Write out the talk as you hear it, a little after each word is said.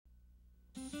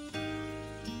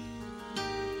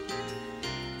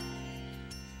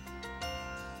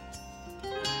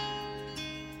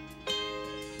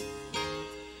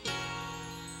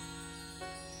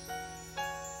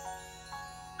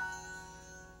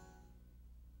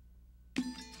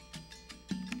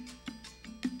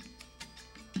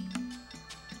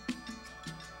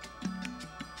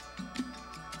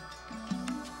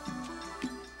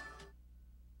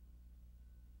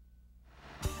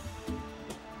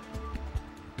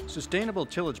Sustainable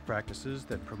tillage practices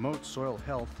that promote soil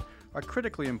health are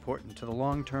critically important to the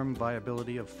long-term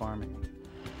viability of farming.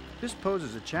 This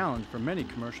poses a challenge for many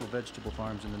commercial vegetable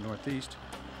farms in the Northeast,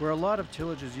 where a lot of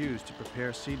tillage is used to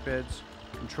prepare seed beds,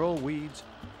 control weeds,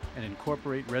 and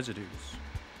incorporate residues.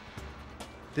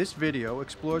 This video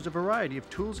explores a variety of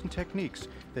tools and techniques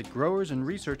that growers and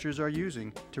researchers are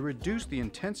using to reduce the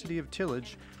intensity of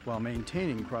tillage while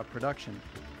maintaining crop production.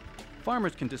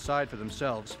 Farmers can decide for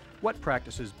themselves what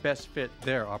practices best fit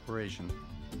their operation.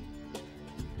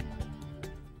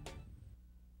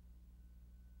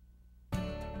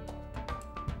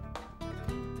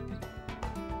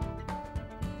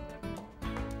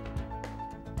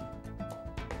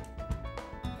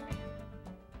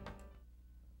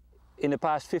 In the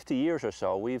past 50 years or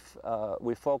so, we've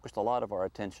focused a lot of our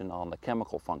attention on the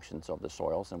chemical functions of the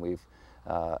soils, and we've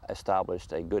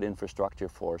established a good infrastructure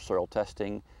for soil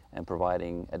testing and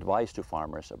providing advice to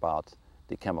farmers about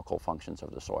the chemical functions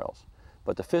of the soils.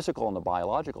 But the physical and the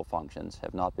biological functions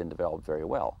have not been developed very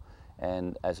well.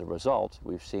 And as a result,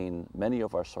 we've seen many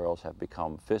of our soils have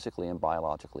become physically and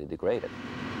biologically degraded.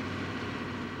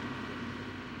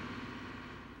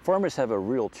 Farmers have a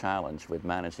real challenge with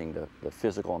managing the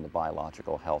physical and the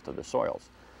biological health of the soils,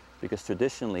 because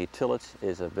traditionally tillage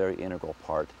is a very integral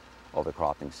part of the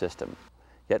cropping system.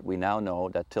 Yet we now know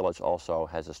that tillage also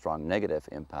has a strong negative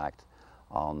impact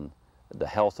on the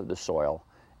health of the soil,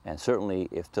 and certainly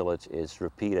if tillage is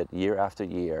repeated year after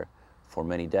year for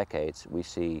many decades, we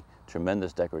see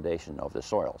tremendous degradation of the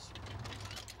soils.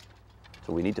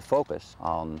 So we need to focus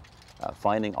on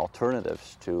finding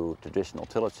alternatives to traditional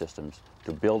tillage systems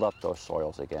to build up those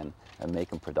soils again and make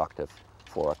them productive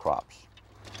for our crops.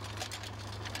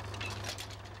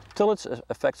 Tillage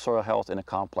affects soil health in a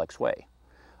complex way.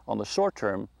 On the short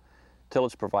term,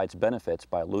 tillage provides benefits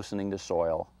by loosening the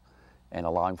soil and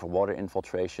allowing for water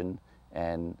infiltration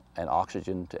and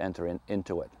oxygen to enter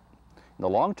into it. In the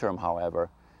long term, however,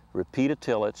 repeated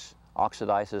tillage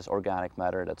oxidizes organic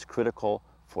matter that's critical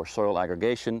for soil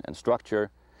aggregation and structure.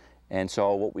 And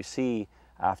so what we see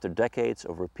after decades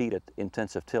of repeated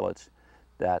intensive tillage,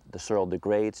 that the soil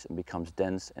degrades and becomes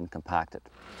dense and compacted.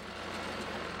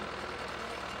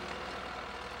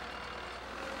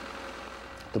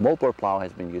 The moldboard plow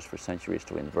has been used for centuries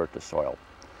to invert the soil.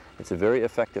 It's a very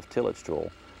effective tillage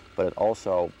tool, but it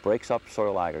also breaks up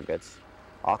soil aggregates,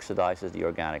 oxidizes the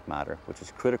organic matter, which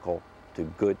is critical to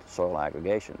good soil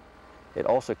aggregation. It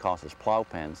also causes plow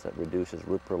pens that reduces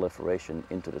root proliferation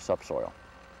into the subsoil.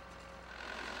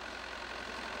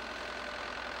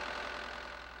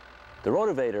 The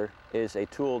rotavator is a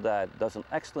tool that does an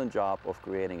excellent job of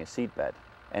creating a seed bed,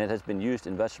 and it has been used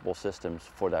in vegetable systems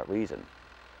for that reason.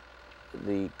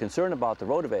 The concern about the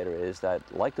rotavator is that,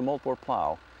 like the moldboard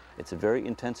plow, it's a very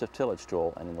intensive tillage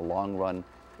tool, and in the long run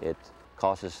it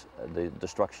causes the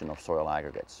destruction of soil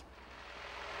aggregates.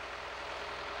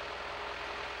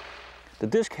 The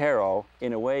disc harrow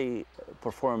in a way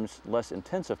performs less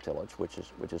intensive tillage, which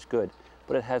is good,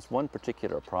 but it has one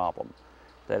particular problem,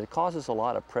 that it causes a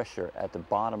lot of pressure at the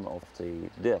bottom of the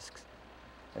discs,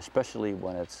 especially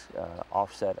when it's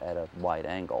offset at a wide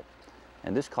angle.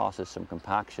 And this causes some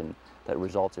compaction that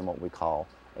results in what we call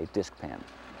a disc pan.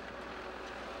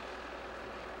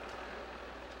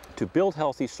 To build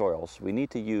healthy soils, we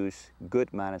need to use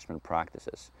good management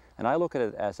practices, and I look at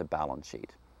it as a balance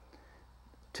sheet.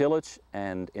 Tillage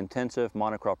and intensive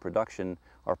monocrop production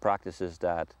are practices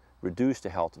that reduce the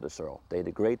health of the soil. They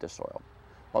degrade the soil.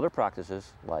 Other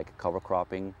practices like cover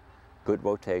cropping, good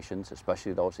rotations,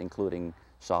 especially those including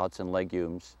sods and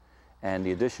legumes, and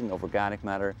the addition of organic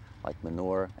matter like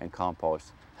manure and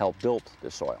compost help build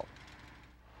the soil.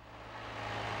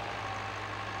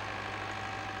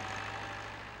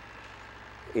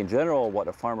 In general, what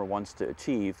a farmer wants to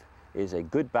achieve is a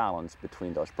good balance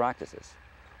between those practices.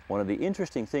 One of the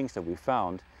interesting things that we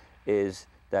found is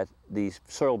that these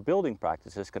soil building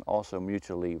practices can also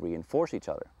mutually reinforce each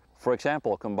other. For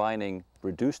example, combining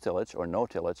reduced tillage or no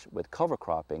tillage with cover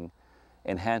cropping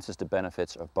enhances the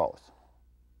benefits of both.